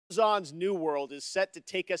Amazon's New World is set to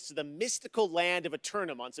take us to the mystical land of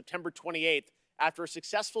Eternum on September 28th after a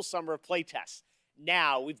successful summer of playtests.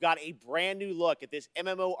 Now we've got a brand new look at this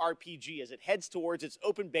MMORPG as it heads towards its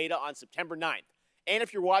open beta on September 9th. And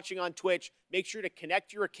if you're watching on Twitch, make sure to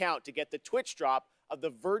connect your account to get the Twitch drop of the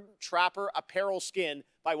Verdant Trapper apparel skin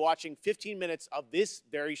by watching 15 minutes of this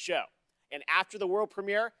very show. And after the world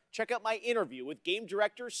premiere, check out my interview with game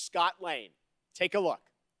director Scott Lane. Take a look.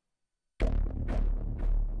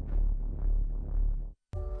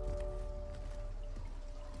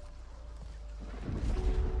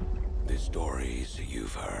 The stories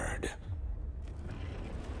you've heard,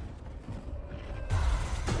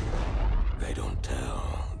 they don't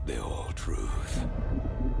tell the whole truth.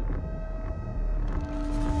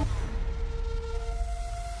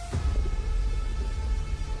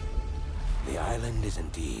 The island is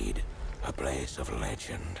indeed a place of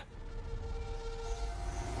legend.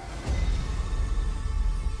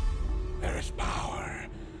 There is power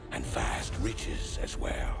and vast riches as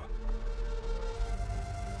well.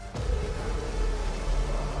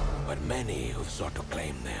 But many who've sought to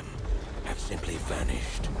claim them have simply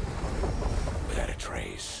vanished without a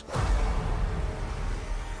trace.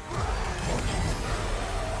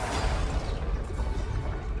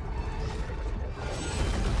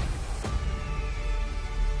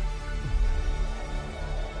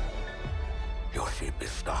 Your ship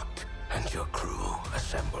is stocked and your crew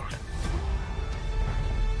assembled.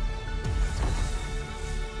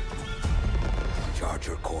 Chart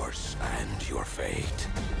your course and your fate.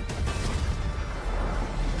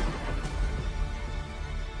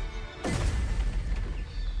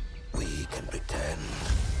 We can pretend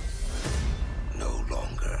no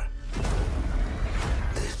longer.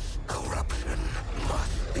 This corruption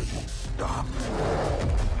must be stopped.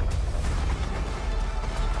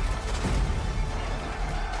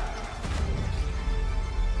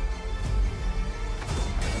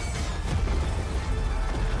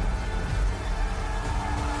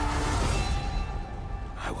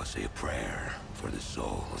 I will say a prayer for the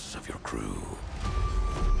souls of your crew.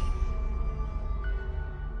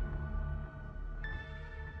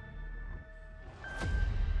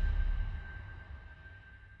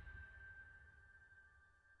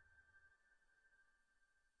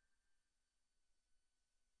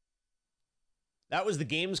 That was the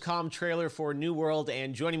Gamescom trailer for New World,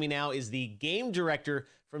 and joining me now is the game director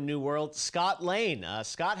from New World, Scott Lane.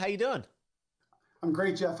 Scott, how you doing? I'm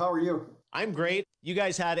great, Jeff. How are you? I'm great. You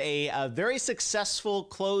guys had a very successful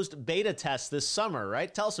closed beta test this summer,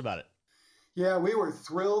 right? Tell us about it. Yeah, we were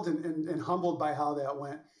thrilled and humbled by how that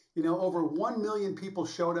went. You know, over 1 million people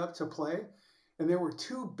showed up to play, and there were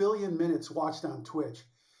 2 billion minutes watched on Twitch.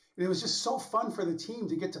 And it was just so fun for the team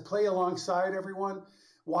to get to play alongside everyone,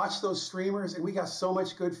 watch those streamers, and we got so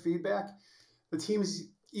much good feedback. The team's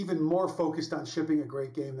even more focused on shipping a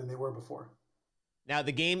great game than they were before. Now,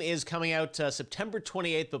 the game is coming out September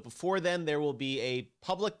 28th, but before then, there will be a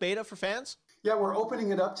public beta for fans? Yeah, we're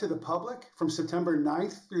opening it up to the public from September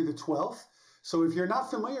 9th through the 12th. So if you're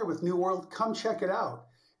not familiar with New World, come check it out.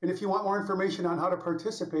 And if you want more information on how to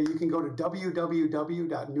participate, you can go to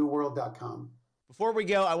www.newworld.com. Before we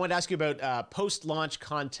go, I want to ask you about post-launch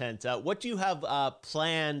content. What do you have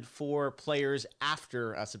planned for players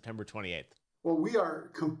after September 28th? Well, we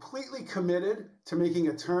are completely committed to making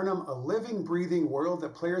Eternum a living, breathing world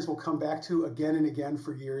that players will come back to again and again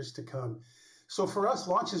for years to come. So for us,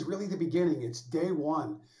 launch is really the beginning. It's day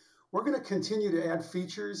one. We're going to continue to add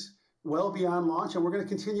features well beyond launch, and we're going to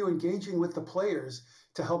continue engaging with the players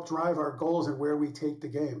to help drive our goals and where we take the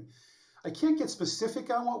game. I can't get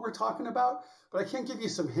specific on what we're talking about, but I can give you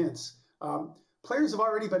some hints. Players have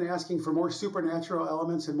already been asking for more supernatural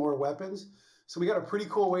elements and more weapons. So we got a pretty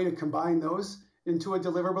cool way to combine those into a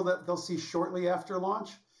deliverable that they'll see shortly after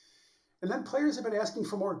launch. And then players have been asking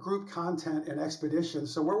for more group content and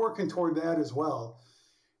expeditions. So we're working toward that as well.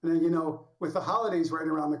 And then, you know, with the holidays right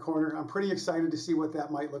around the corner, I'm pretty excited to see what that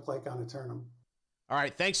might look like on Eternum. All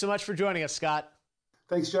right. Thanks so much for joining us, Scott.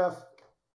 Thanks, Jeff.